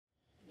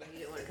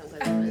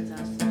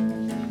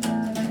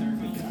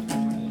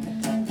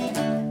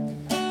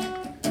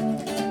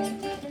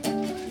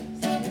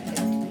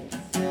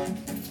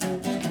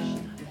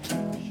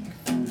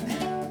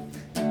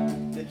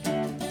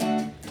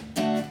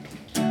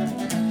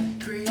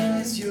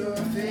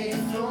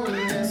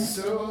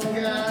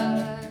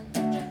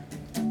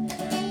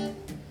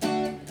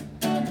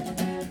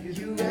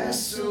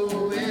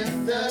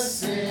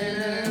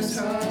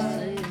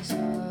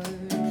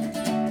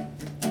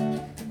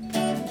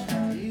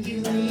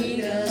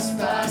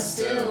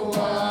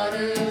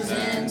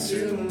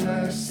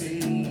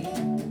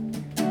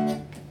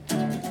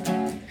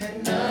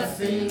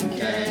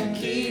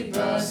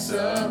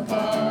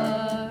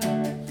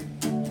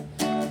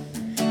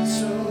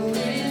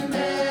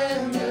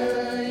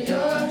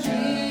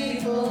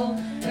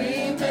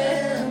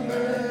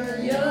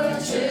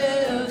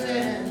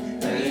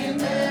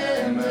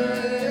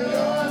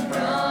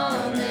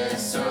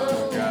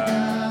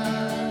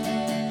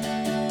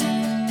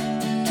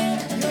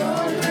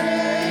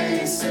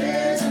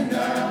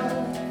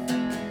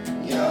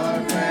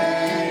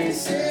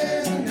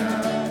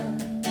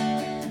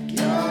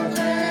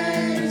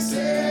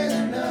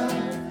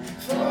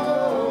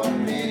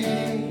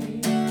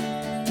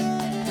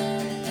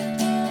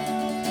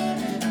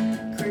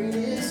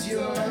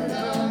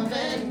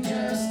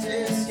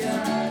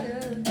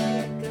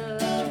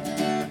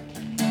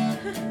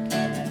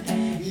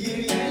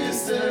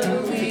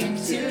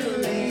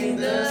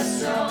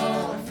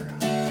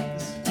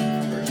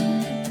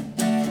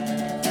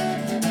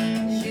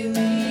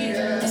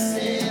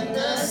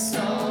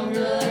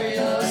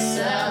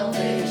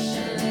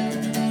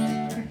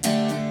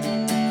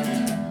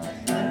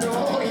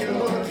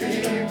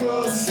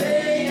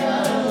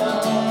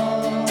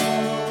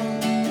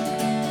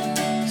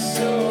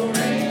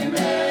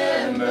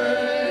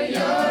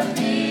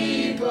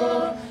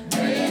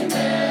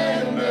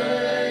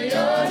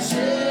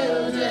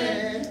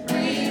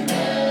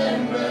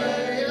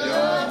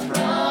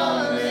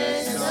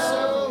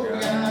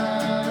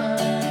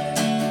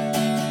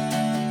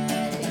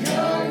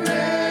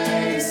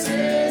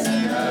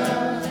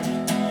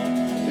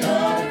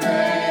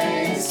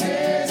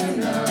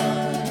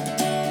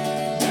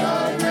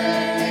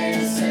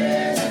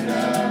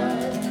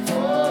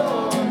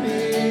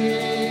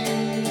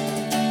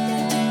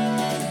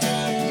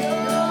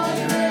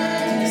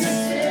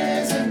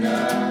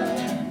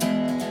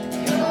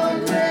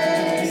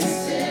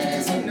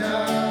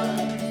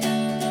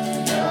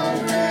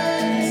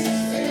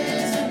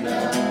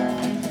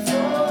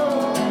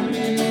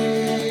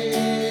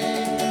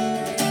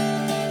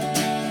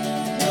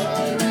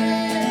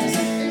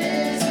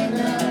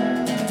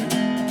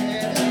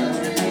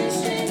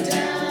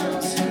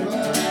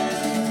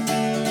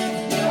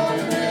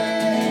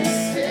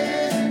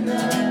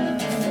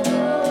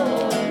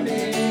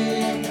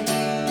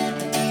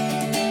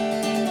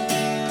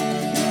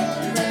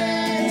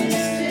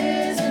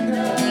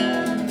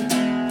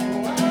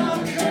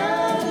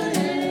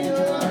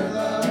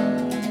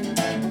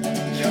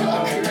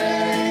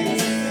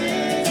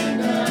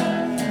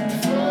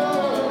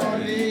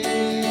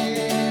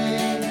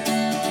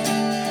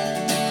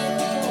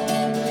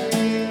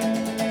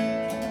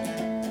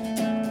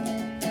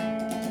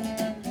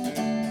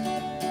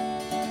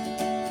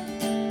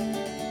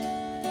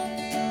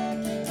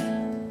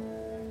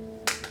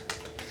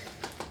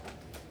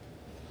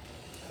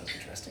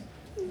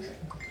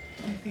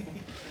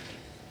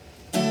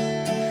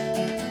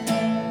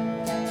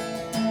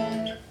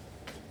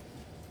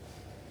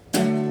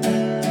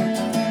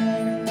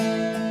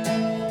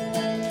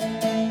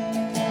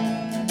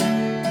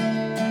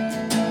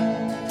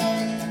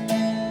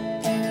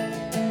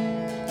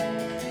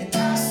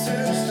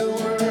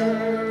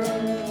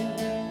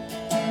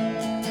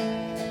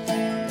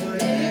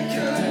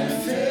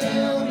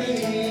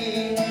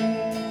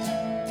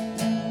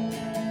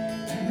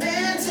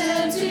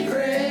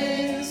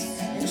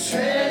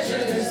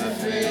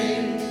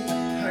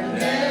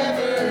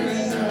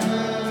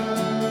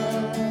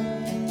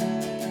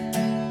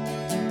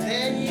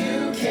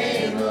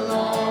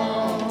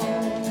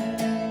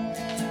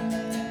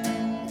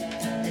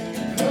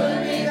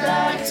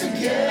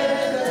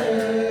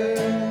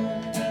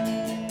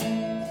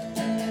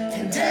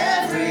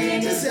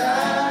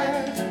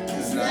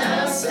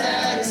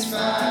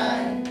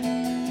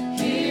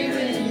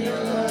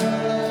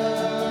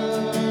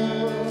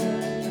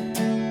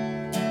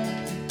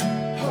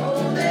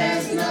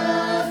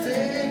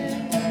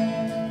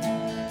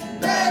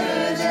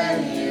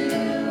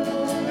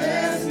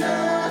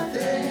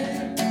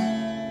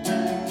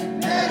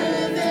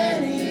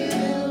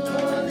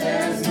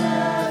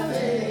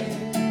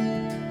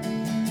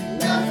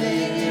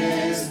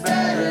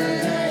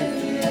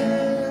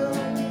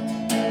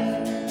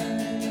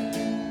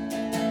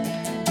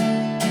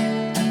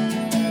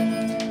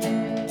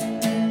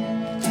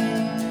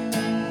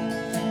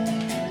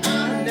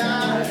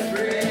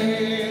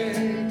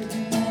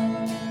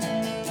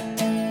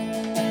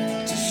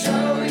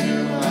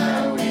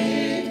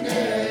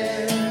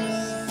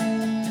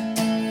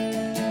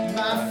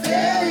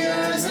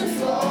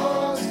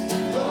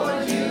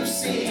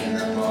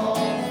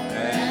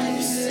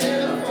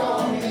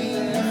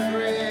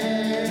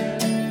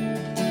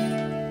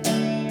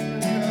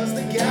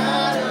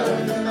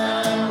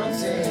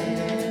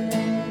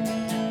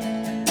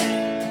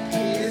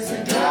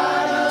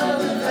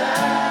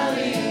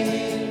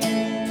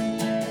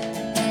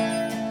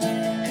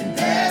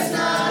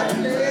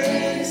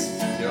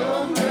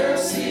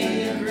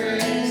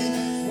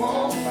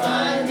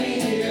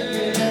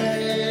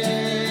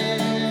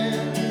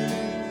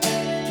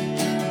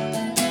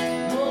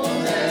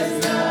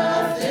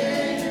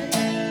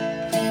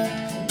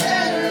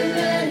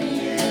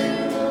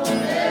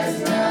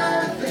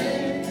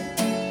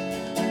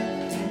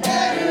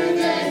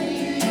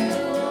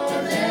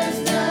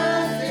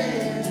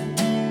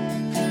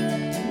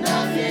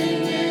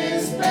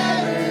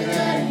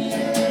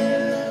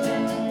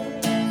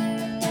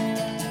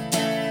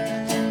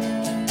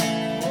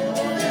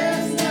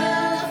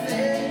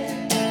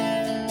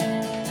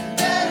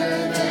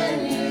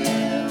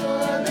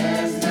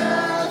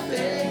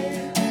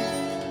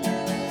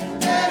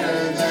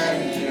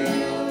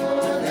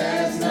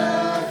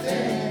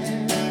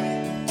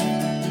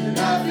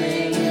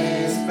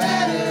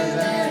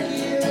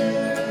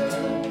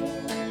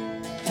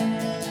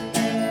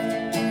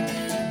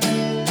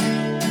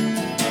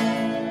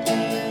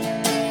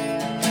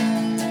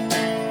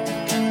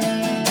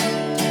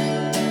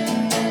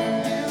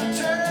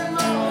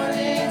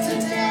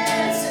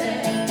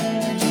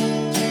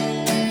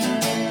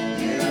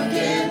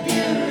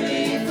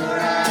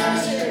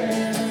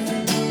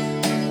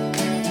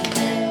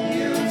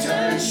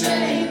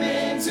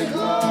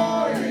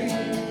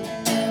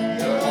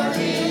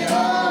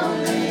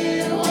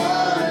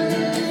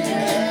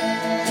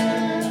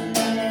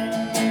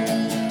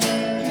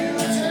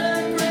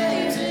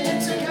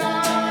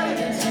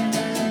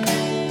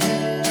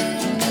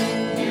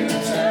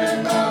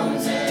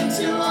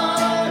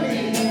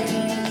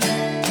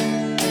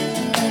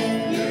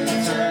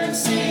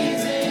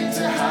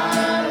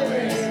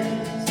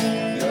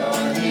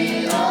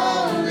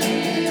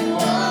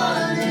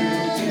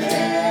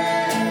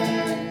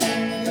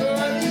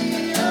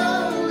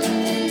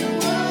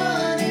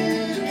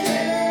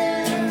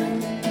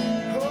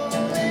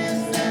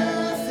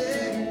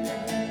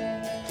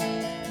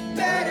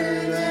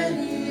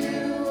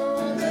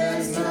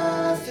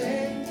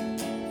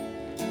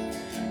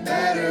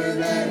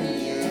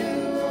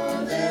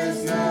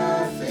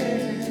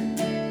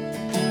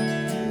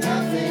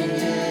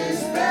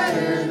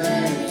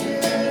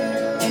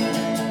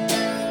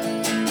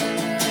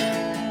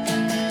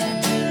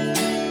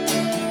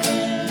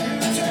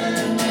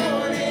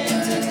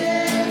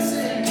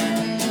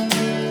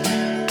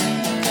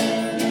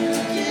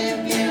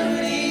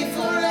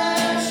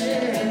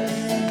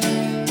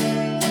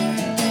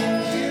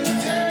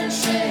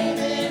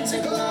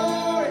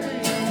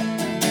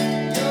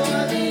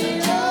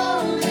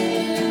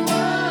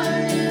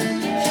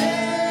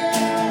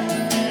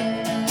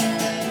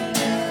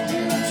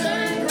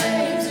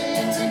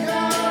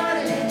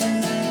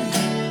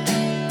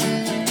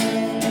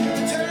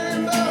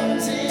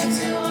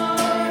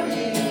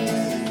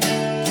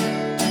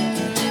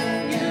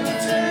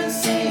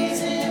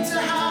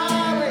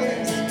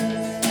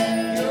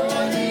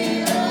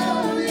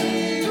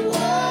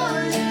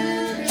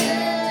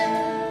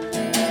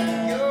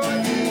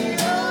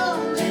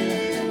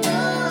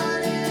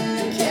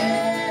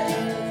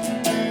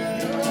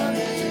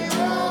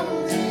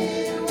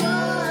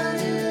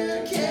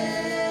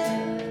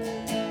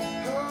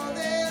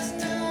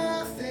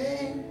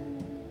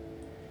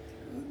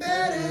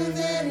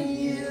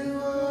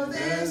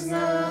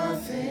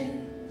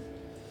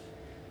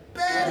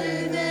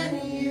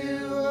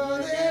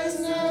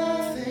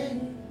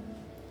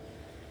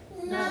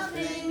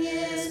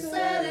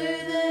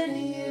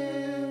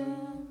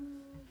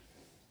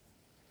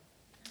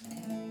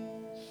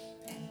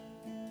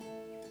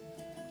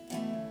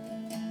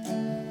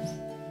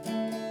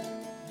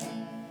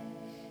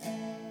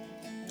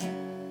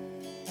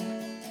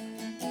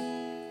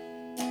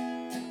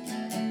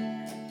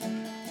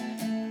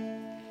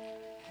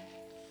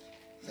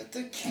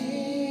Let the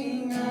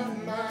king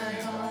of my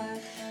heart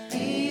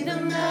be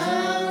the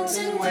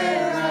mountain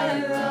where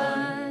I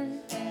run,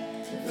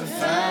 the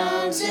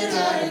fountain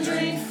I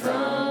drink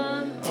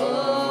from.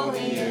 Oh,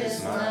 he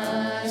is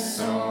my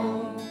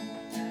song.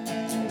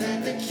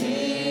 Let the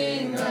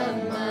king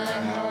of my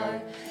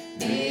heart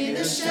be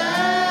the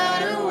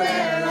shadow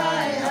where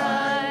I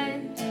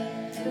hide,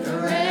 the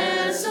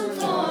ransom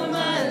for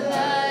my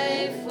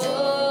life.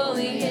 Oh,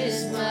 he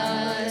is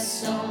my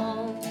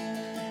song.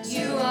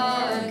 You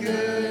are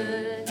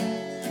good,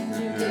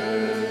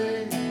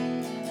 good.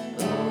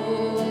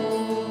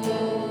 Oh,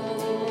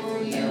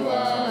 you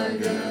are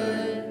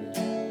good,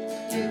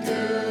 you're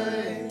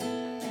good.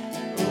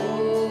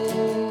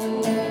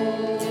 Oh,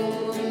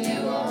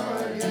 you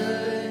are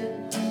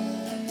good,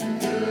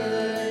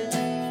 good.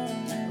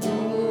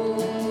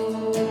 Oh,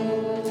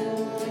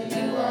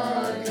 you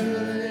are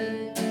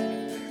good,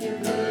 you're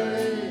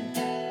good.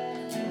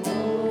 Oh,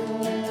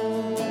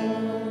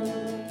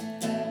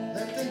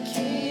 let the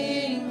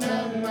king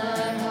of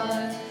my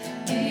heart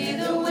be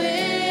the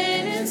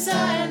wind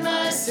inside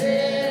my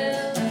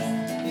sails,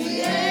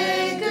 the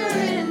anchor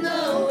in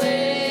the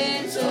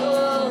waves.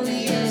 Oh,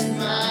 he is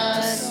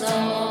my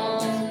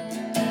song.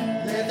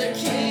 Let the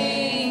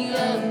king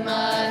of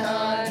my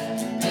heart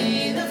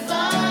be the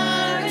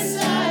fire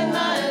inside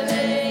my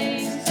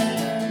veins,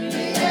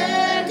 the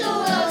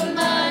echo of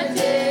my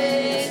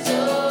days.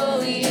 Oh,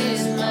 he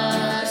is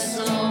my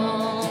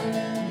song.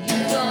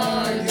 You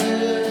are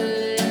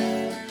good,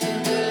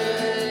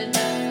 good.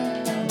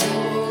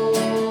 Oh,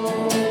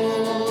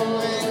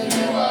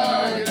 you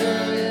are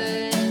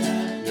good,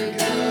 you're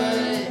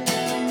good.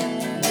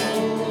 Oh,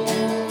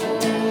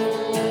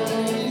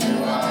 you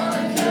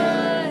are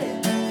good,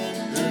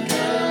 you're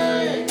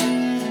good.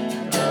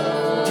 Oh,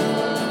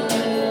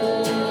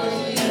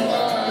 you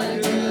are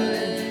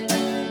good,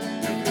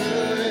 you're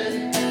good.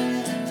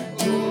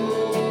 Oh,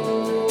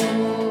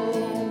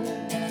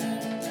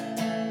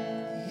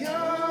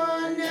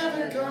 you're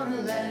never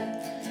gonna let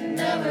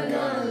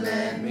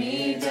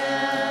me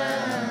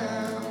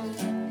down.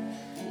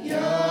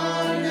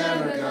 You're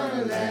never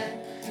gonna let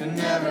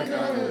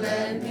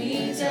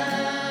me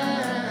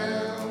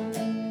down.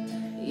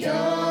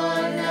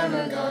 You're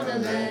never gonna let me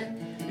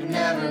down. You're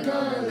never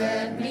gonna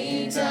let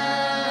me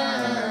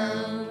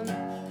down.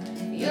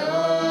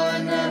 You're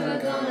never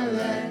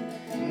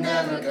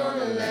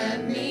gonna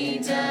let me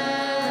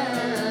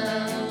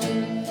down.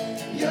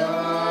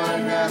 You're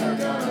never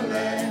gonna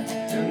let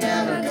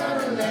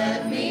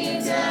me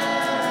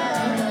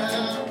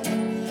down.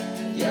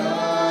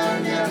 You're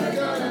never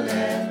gonna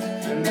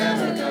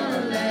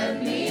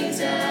let me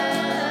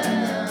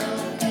down.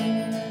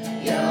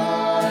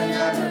 You're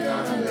never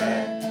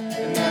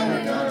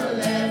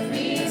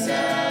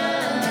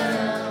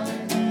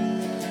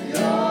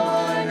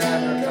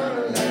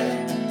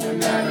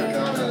gonna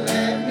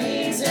let me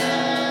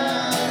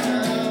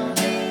down.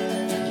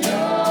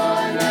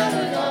 You're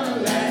never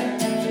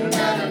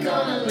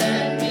gonna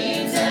let me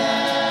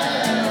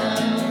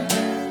down.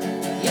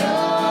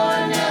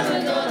 You're never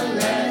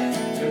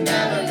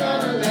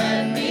gonna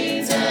let me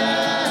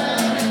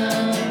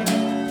down.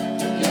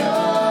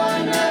 You're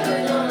never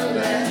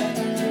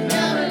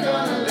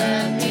gonna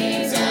let me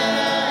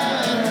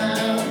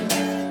down.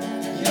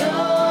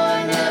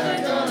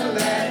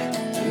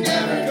 You're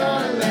never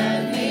gonna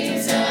let me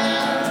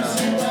down.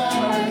 You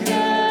are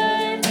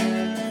good,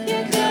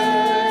 you're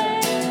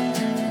good.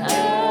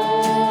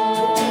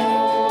 Oh,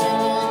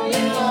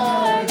 you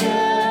are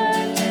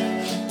good,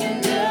 you're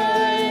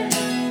good.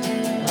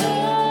 Oh,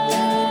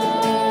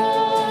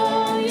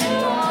 you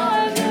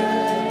are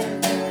good,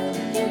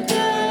 you're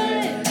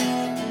good.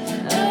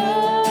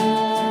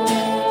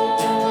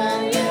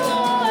 Oh, you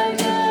are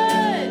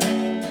good,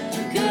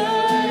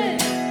 good.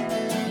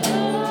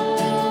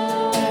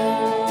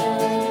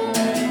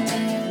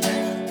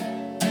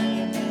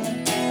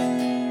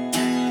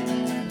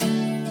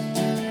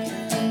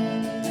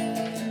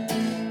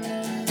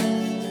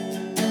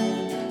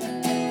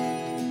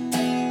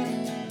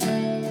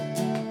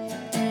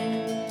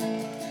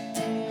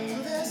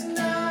 There's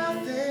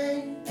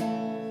nothing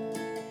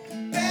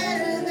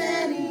better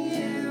than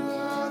you.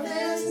 Oh,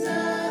 there's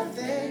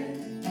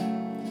nothing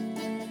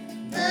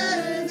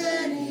better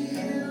than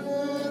you.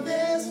 Oh,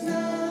 there's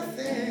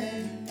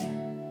nothing.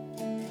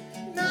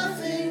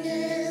 Nothing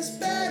is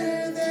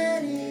better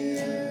than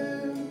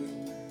you.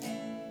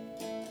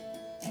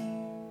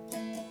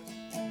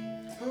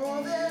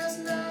 Oh, there's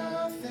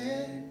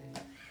nothing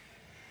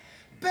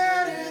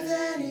better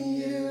than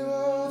you.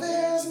 Oh,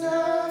 there's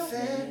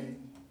nothing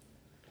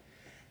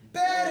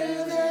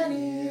better than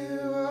you.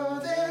 Oh,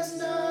 there's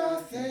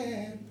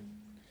nothing.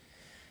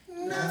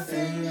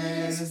 Nothing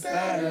is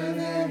better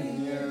than you.